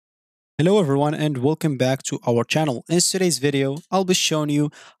Hello everyone and welcome back to our channel. In today's video, I'll be showing you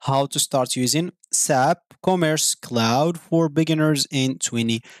how to start using SAP Commerce Cloud for beginners in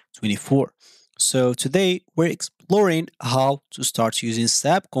 2024. So today we're exploring how to start using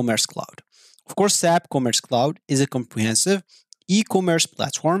SAP Commerce Cloud. Of course, SAP Commerce Cloud is a comprehensive e-commerce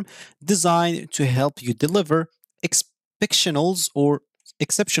platform designed to help you deliver exceptional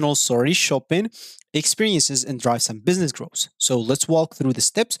shopping experiences and drive some business growth. So let's walk through the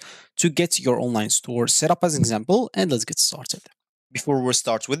steps to get your online store set up as an example, and let's get started. Before we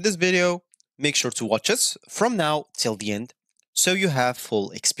start with this video, make sure to watch us from now till the end so you have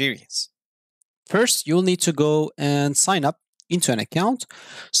full experience. First, you'll need to go and sign up into an account.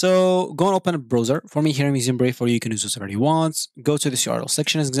 So go and open a browser. For me here, I'm using Brave. For you, you can use whatever you want. Go to this URL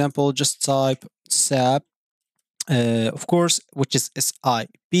section as example. Just type SAP, of course, which is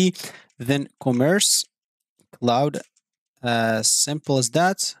SIP, then Commerce Cloud, as simple as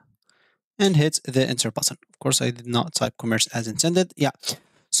that, and hit the enter button. Of course, I did not type commerce as intended. Yeah.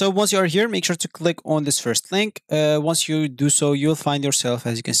 So once you are here, make sure to click on this first link. Once you do so, you'll find yourself,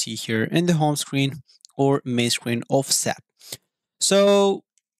 as you can see here, in the home screen or main screen of SAP. So,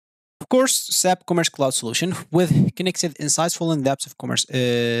 of course, SAP Commerce Cloud solution with connected, insightful, and depth of commerce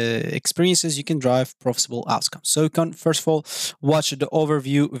experiences, you can drive profitable outcomes. So you can, first of all, watch the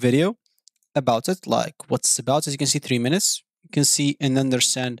overview video about it, like what's about. As you can see, 3 minutes. You can see and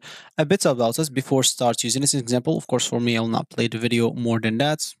understand a bit about us before start using this example. Of course, for me, I'll not play the video more than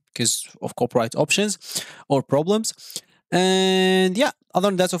that because of copyright options or problems. And yeah, other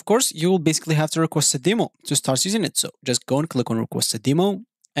than that, of course, you will basically have to request a demo to start using it. So just go and click on request a demo.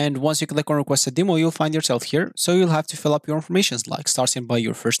 And once you click on request a demo, you'll find yourself here. So you'll have to fill up your information, like starting by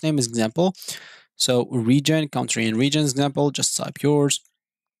your first name as example. So region, country and region example, just type yours.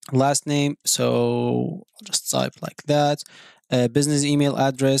 Last name, so I'll just type like that. Business email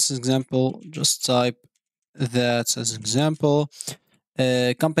address example, just type that as example.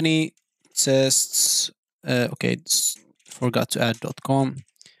 Company tests, okay, forgot to add .com.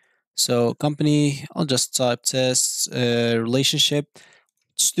 So company, I'll just type tests. Relationship,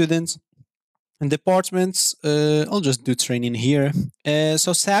 students, and departments, I'll just do training here.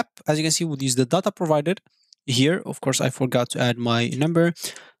 So SAP, as you can see, would use the data provided here. Of course, I forgot to add my number.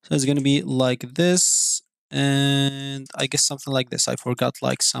 So it's going to be like this. And I guess something like this. I forgot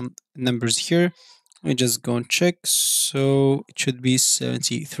like some numbers here. Let me just go and check. So it should be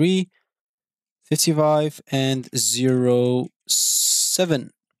 73, 55, and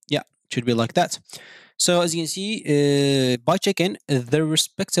 07. Yeah, it should be like that. So as you can see, by checking their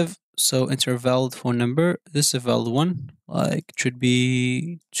respective, so enter a valid phone number. This is a valid one. Like it should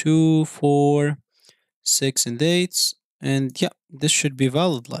be 2, 4, 6, and 8. And yeah, this should be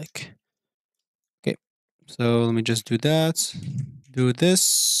valid. Like, okay. So let me just do that. Do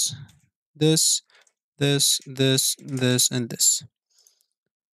this, this, and this.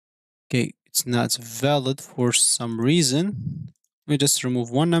 Okay, it's not valid for some reason. Let me just remove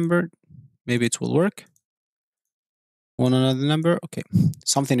one number. Maybe it will work. One another number. Okay,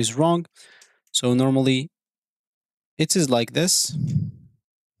 something is wrong. So normally it is like this.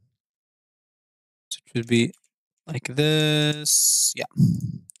 So it should be like this. Yeah.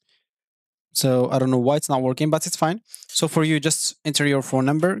 So I don't know why it's not working, but it's fine. So for you, just enter your phone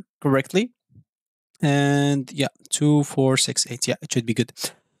number correctly. And yeah, 2, 4, 6, 8. Yeah, it should be good.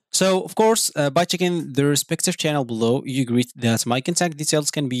 So, of course, by checking the respective channel below, you agree that my contact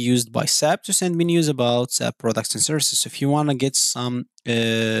details can be used by SAP to send me news about SAP products and services. If you want to get some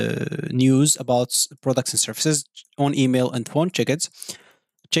news about products and services on email and phone, check it.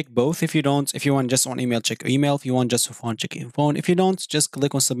 Check both. If you don't, if you want just on email, check email. If you want just on phone, check phone. If you don't, just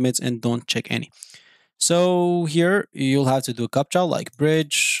click on submit and don't check any. So here you'll have to do a CAPTCHA like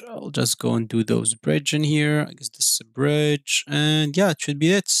bridge. I'll just go and do those bridge in here. I guess this is a bridge, and yeah, it should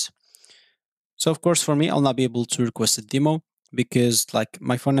be it. So of course for me, I'll not be able to request a demo because like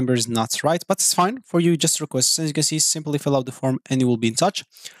my phone number is not right, but it's fine for you. Just request. As you can see, simply fill out the form and you will be in touch.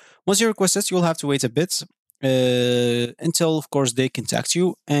 Once you request it, you'll have to wait a bit until of course they contact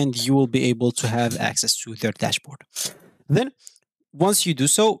you and you will be able to have access to their dashboard. Then once you do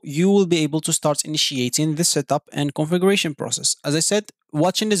so, you will be able to start initiating the setup and configuration process. As I said,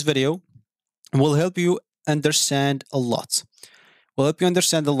 watching this video will help you understand a lot. Will help you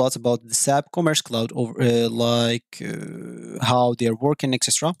understand a lot about the SAP Commerce Cloud, how they are working,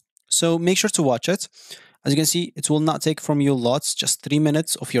 etc. So make sure to watch it. As you can see, it will not take from you lots, just 3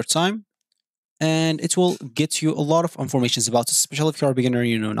 minutes of your time. And it will get you a lot of information about it, especially if you're a beginner,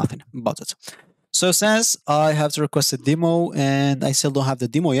 you know nothing about it. So since I have to request a demo and I still don't have the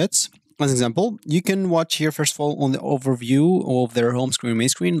demo yet, As an example, you can watch here first of all on the overview of their home screen, main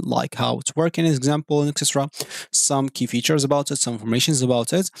screen, like how it's working, as example, and etc. Some key features about it, some informations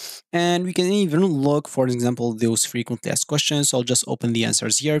about it, and we can even look, for example, those frequently asked questions. So I'll just open the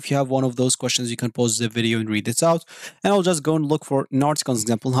answers here. If you have one of those questions, you can pause the video and read it out, and I'll just go and look for an article, as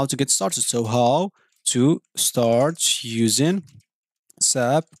example, how to get started. So how to start using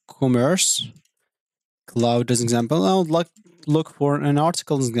SAP Commerce Cloud as example. I would like look for an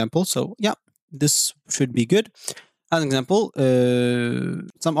article as example. So yeah, this should be good. As an example,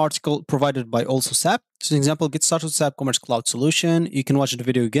 some article provided by also SAP. So, an example, get started with SAP Commerce Cloud Solution. You can watch the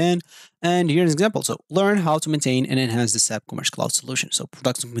video again. And here's an example. So, learn how to maintain and enhance the SAP Commerce Cloud Solution. So,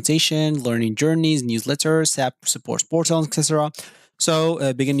 product documentation, learning journeys, newsletters, SAP support portals, etc.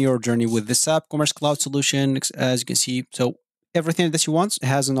 So, begin your journey with the SAP Commerce Cloud Solution. As you can see, so everything that you want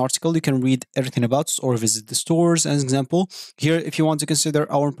has an article. You can read everything about it or visit the stores as an example. Here, if you want to consider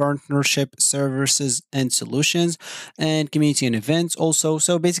our partnership services and solutions and community and events also.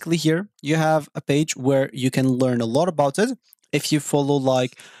 So basically here you have a page where you can learn a lot about it. If you follow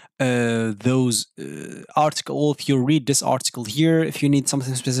like those article, if you read this article here, if you need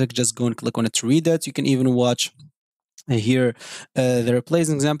something specific, just go and click on it to read it. You can even watch here there are plays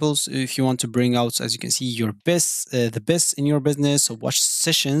and examples if you want to bring out, as you can see, your best the best in your business. So watch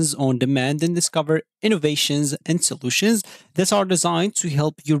sessions on demand and discover innovations and solutions that are designed to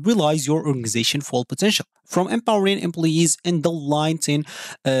help you realize your organization full potential. From empowering employees and delighting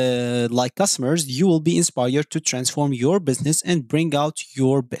like customers, you will be inspired to transform your business and bring out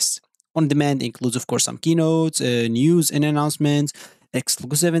your best. On demand includes, of course, some keynotes, news and announcements,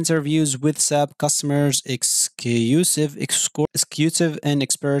 exclusive interviews with SAP customers, exclusive and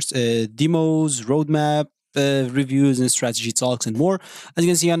experts, demos, roadmap, reviews and strategy talks and more. As you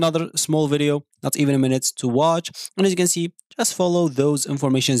can see, another small video, not even a minute to watch. And as you can see, just follow those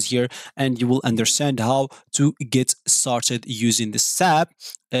informations here and you will understand how to get started using the SAP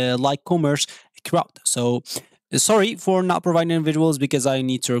like commerce crowd. So sorry for not providing individuals because I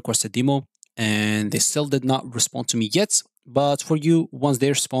need to request a demo and they still did not respond to me yet. But for you, once they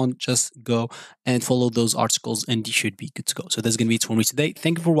respond, just go and follow those articles and you should be good to go. So that's going to be it for me today.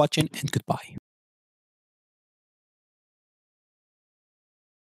 Thank you for watching and goodbye.